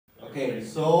Okay,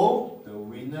 so the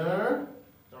winner.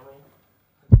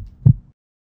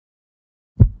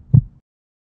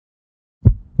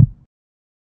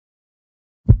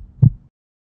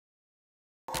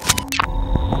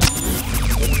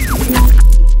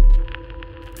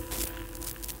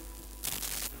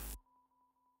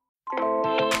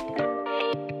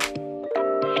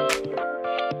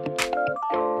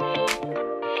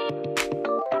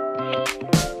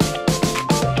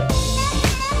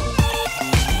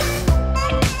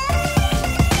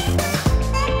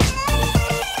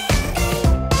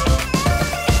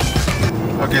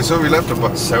 Okay, so we left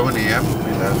about 7 AM.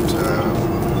 We left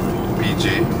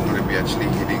PJ. We're going to be actually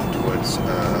heading towards a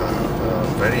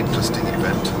very interesting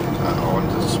event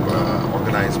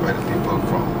organized by the people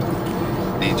from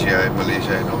DJI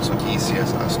Malaysia and also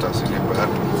ECS Astar Sdn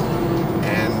Bhd.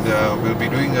 And we'll be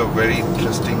doing a very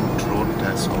interesting drone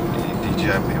test of the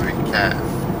DJI Mavic Air,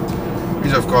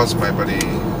 which of course my buddy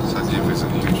Sanjeev is a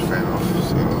huge fan of.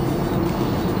 So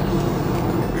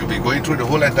we'll be going through the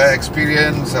whole entire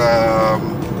experience.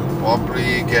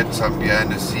 Probably get some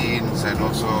behind the scenes and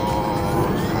also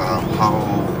how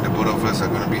the both of us are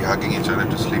going to be hugging each other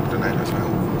to sleep tonight as well.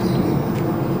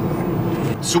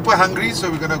 Super hungry, so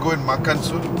we're going to go and makan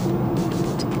soon.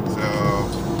 So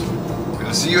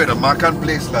we'll see you at a makan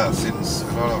place lah, since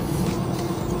a lot of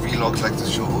vlogs like to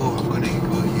show, oh, I'm going to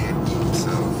go here and eat, so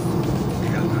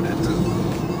we'll do that too.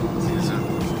 See you soon.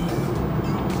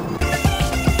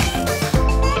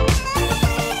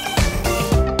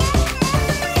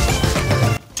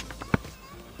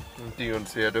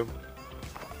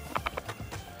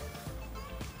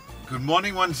 Good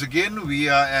morning once again. We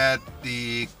are at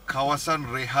the Kawasan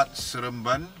Rehat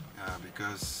Seremban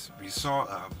because we saw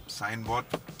a signboard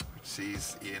which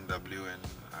says A&W and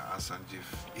asked Sanjeev,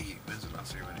 hey, when's the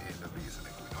last time when A&W is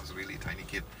like, when I was a really tiny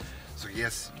kid. So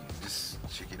yes, you just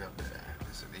check it out there.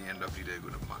 There's an A&W there,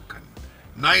 going to makan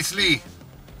nicely.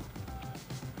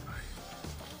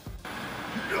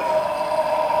 No,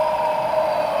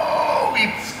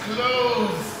 it's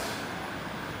closed.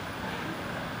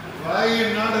 Why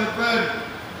you not open?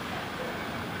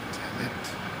 Damn it.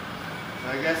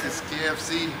 I guess it's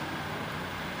KFC.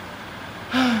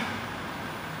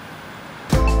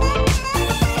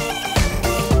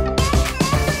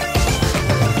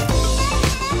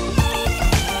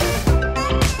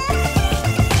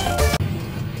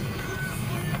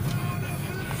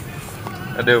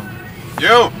 Adam.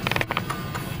 Yo!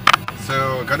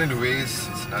 So, got into ways.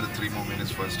 It's another 3 more minutes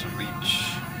for us to reach.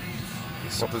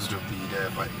 Supposed to be there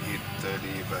by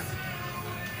 8:30, but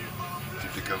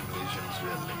typical Malaysians, we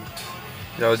are late.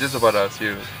 Yeah, I was just about to ask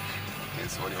you.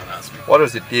 Yes, what do you want to ask me? What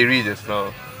was the theory just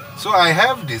now? So I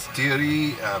have this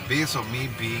theory based on me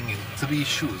being in 3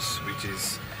 shoes, which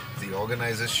is the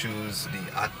organizer shoes, the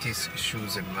artist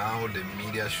shoes, and now the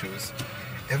media shoes.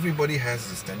 Everybody has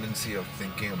this tendency of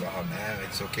thinking about, man,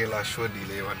 it's okay lah, sure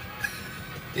delay one.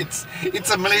 It's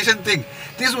a Malaysian thing.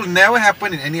 This will never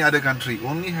happen in any other country.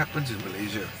 Only happens in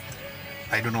Malaysia.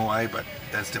 I don't know why, but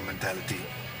that's the mentality.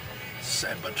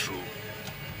 Sad but true.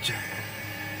 Jan,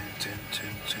 jan,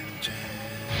 jan, jan, jan.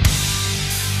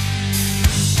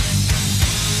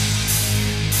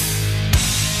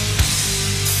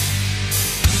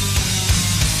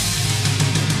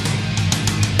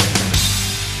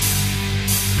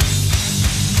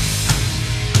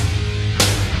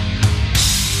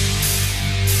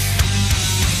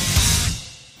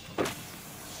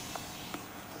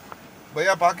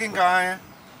 भैया parking कहाँ है?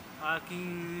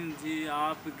 Parking जी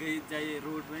आप गए जाइए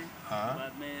road में, हाँ?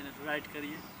 बाद में राइट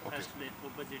करिए, फर्स्ट लेन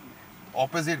ऑपोजिट में।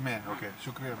 ऑपोजिट में, ओके,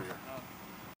 शुक्रिया भैया।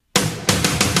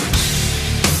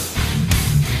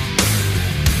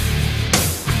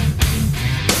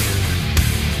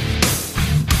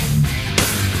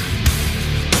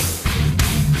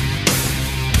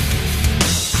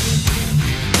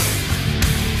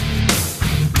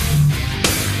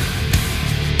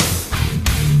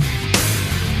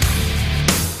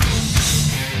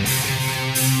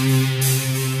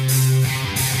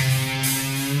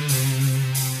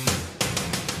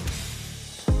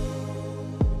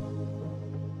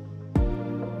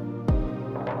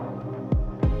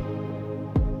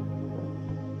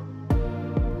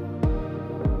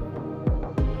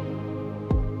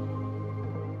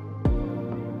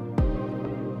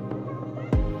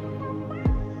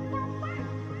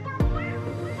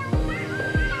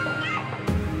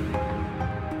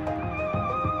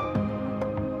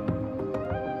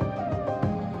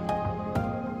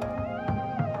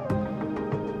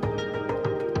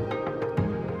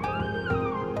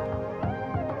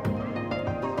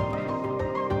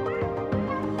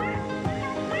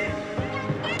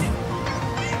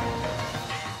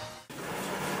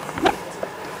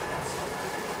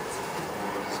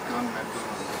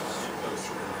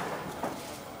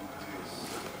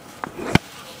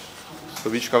 So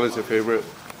which color is your favorite?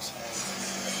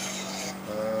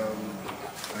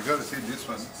 I gotta say this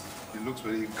one, it looks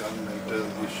very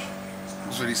gunmetal-ish.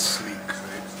 It's very sleek,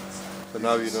 right? So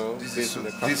now you know, This based is on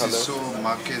the this color. is so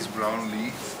Marquez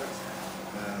Brownlee.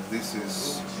 This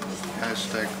is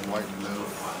hashtag white love.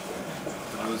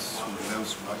 For those who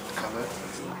loves white color.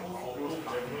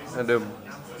 And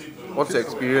what's your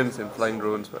experience in flying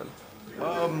drones, man?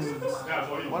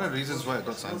 One of the reasons why I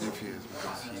got Sanjeev here is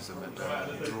because he's a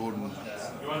better drone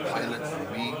pilot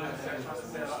than me.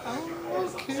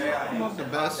 Okay, not the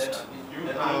best.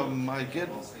 I get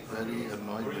very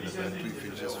annoyed when the battery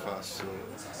finishes fast, so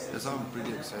that's why I'm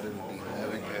pretty excited with the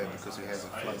Mavic Air because it has a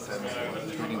flight time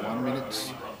of 21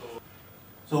 minutes.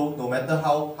 So no matter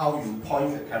how you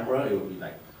point the camera, it will be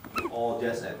like all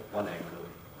just at one angle.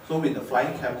 So with the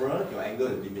flying camera, your angle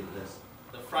is limitless.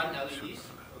 The front LEDs,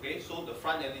 okay, so the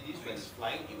front LEDs when it's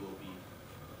flying, it will be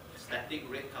static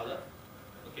red color.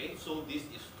 Okay, so this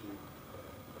is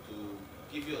to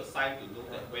give you a sign to know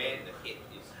that where the head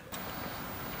is.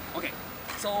 Okay,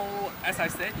 so as I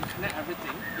said, you connect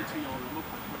everything into your remote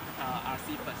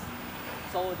RC first.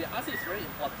 So the RC is very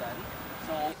important.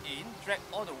 So drag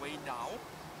all the way down.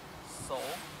 So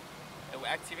it will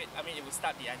activate, it will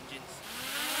start the engines.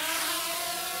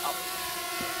 Up.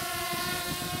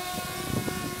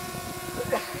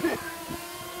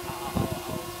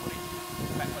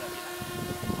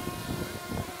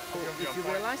 If you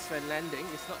realize when landing,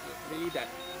 it's not really that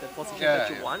the position that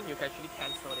you want, you can actually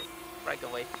cancel it right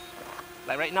away.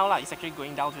 Like right now, it's actually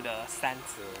going down to the stand.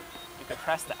 You can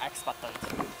press the X button.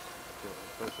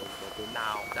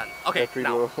 Now done. Okay,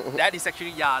 now that is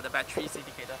actually the battery's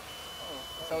indicator.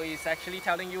 So it's actually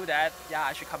telling you that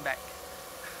I should come back.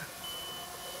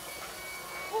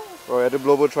 Oh,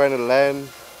 adamlobo trying to land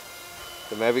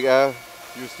the Mavic Air.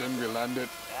 Houston, we landed.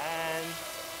 And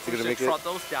You gonna push make the it?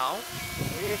 throttles down.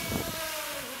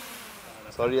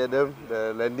 Sorry, Adam.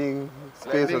 The landing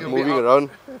space Landing was a bit moving up. around.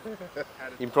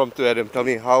 Impromptu, Adam. Tell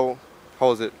me how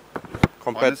was it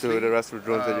compared Honestly, to the rest of the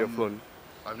drones that you've flown?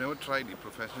 I've never tried the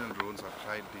professional drones. I've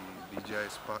tried the DJI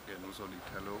Spark and also the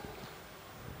Tello.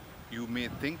 You may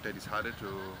think that it's harder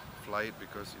to fly it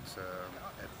because it's an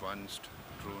advanced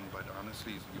drone, but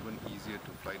honestly it's even easier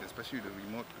to fly it, especially the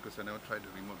remote, because I never tried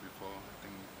the remote before. I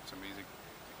think it's amazing.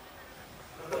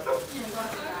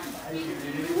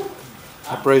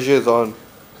 The pressure is on.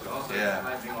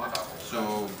 Yeah.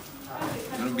 So it's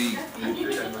gonna be heat,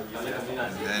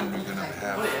 and then we're gonna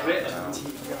have like a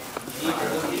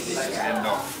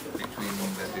standoff between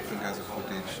the different kinds of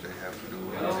footage they have to do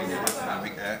using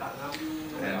Mavic Air.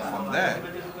 And from that,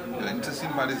 the interesting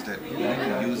part is that you need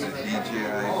to use the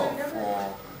DJI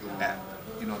 4 app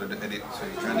in order to edit. So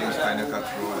you can't use Final Cut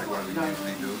Pro like what we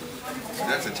usually do. So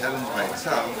that's a challenge by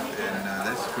itself, and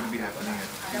that's going to be happening at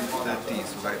 2:30.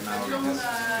 So right now we're just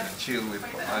gonna chill with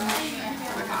lunch and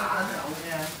head on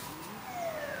there.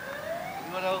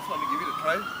 Anyone else want to give it a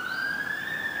try?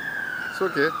 It's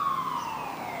okay.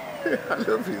 I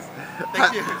love this.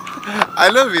 Thank you. I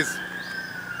love this.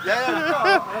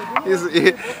 Yeah.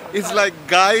 It's like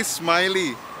Guy Smiley.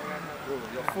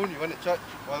 Your phone, you want to charge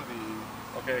while we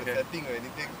setting or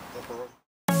anything? No problem.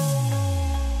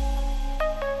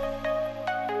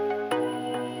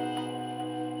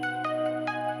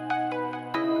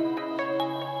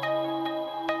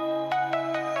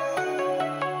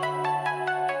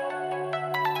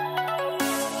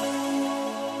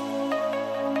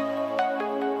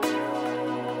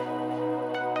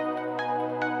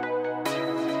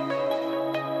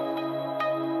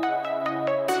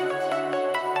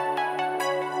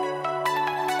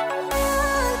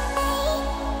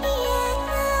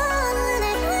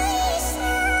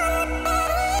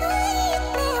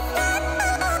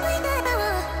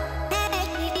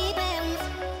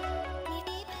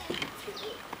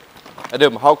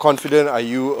 Adam, how confident are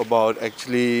you about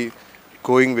actually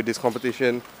going with this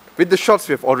competition? With the shots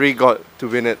we've already got to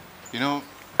win it. You know,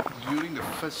 during the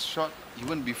first shot,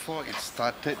 even before it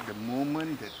started, the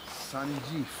moment that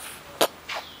Sanjeev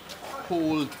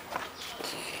pulled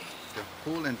the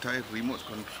whole entire remote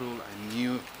control, I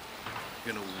knew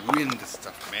you're gonna win this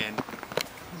stuff, man.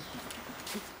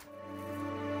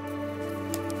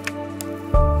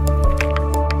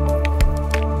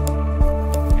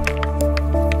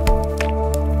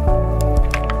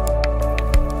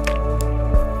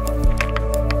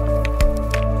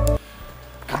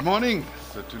 Good morning.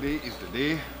 So today is the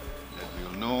day that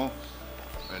we'll know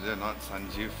whether or not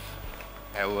Sanjeev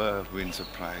ever wins a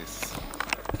prize.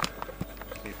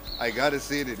 I gotta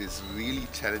say that it's really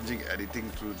challenging editing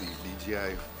through the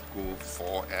DJI Go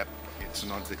 4 app. It's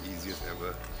not the easiest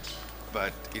ever,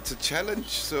 but it's a challenge,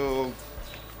 so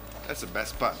That's the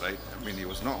best part, right? I mean, it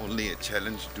was not only a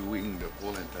challenge doing the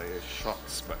whole entire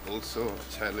shots, but also a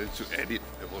challenge to edit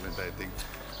the whole entire thing,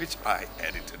 which I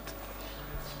edited.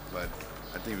 But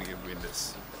I think we can win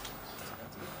this.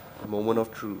 A moment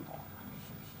of truth.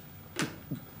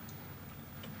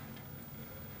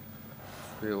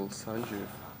 Will Sanjeev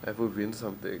ever win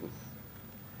something?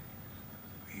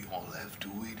 We all have to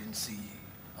wait and see.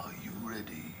 Are you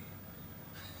ready?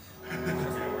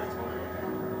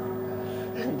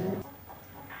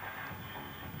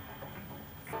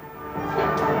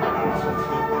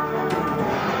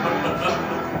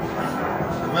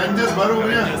 Avengers baru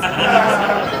punya.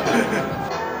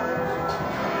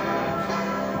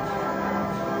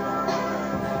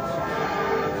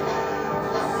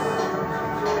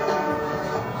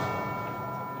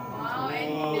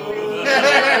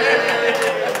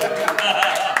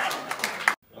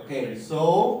 Okay,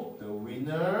 so the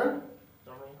winner.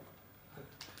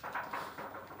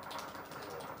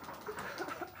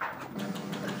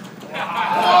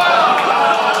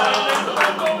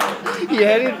 He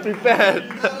had it prepared.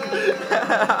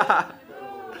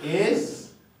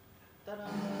 Is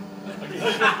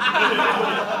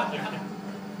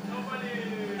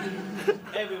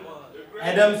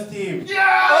Adam's team.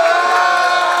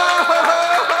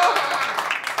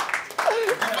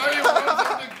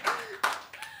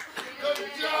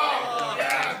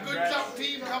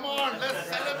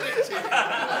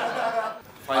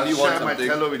 Finally I'll won share my something.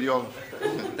 Tello with you all.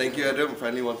 Thank you, Adam.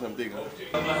 Finally won something.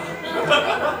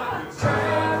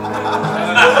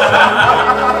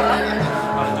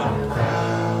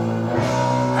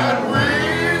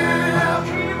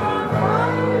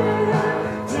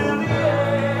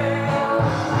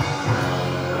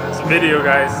 It's a video,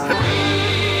 guys.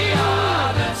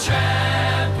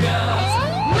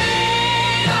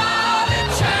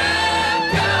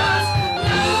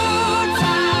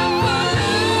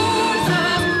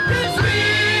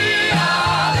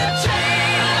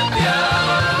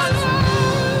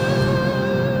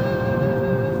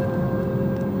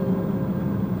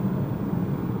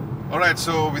 Alright,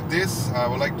 so with this, I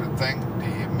would like to thank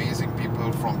the amazing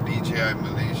people from DJI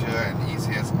Malaysia and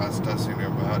ECS Astar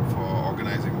Sdn Bhd for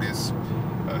organizing this.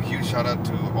 A huge shout out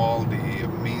to all the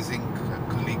amazing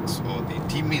colleagues or the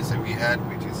teammates that we had,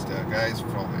 which is the guys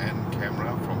from N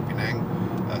Camera from Penang,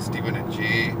 Stephen and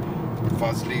Jay,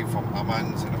 Fazli from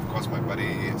Amans, and of course my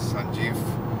buddy Sanjeev.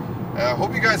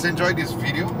 Hope you guys enjoyed this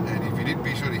video, and if you did,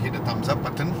 be sure to hit the thumbs up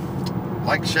button,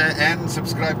 like, share and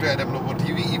subscribe to adamlobotv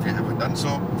if you haven't done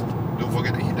so. Don't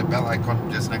forget to hit the bell icon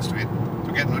just next to it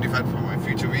to get notified for my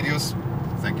future videos.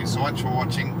 Thank you so much for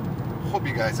watching. Hope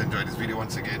you guys enjoyed this video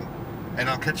once again, and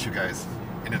I'll catch you guys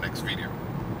in the next video.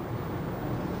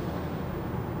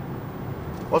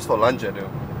 What's for lunch,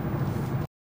 Adam?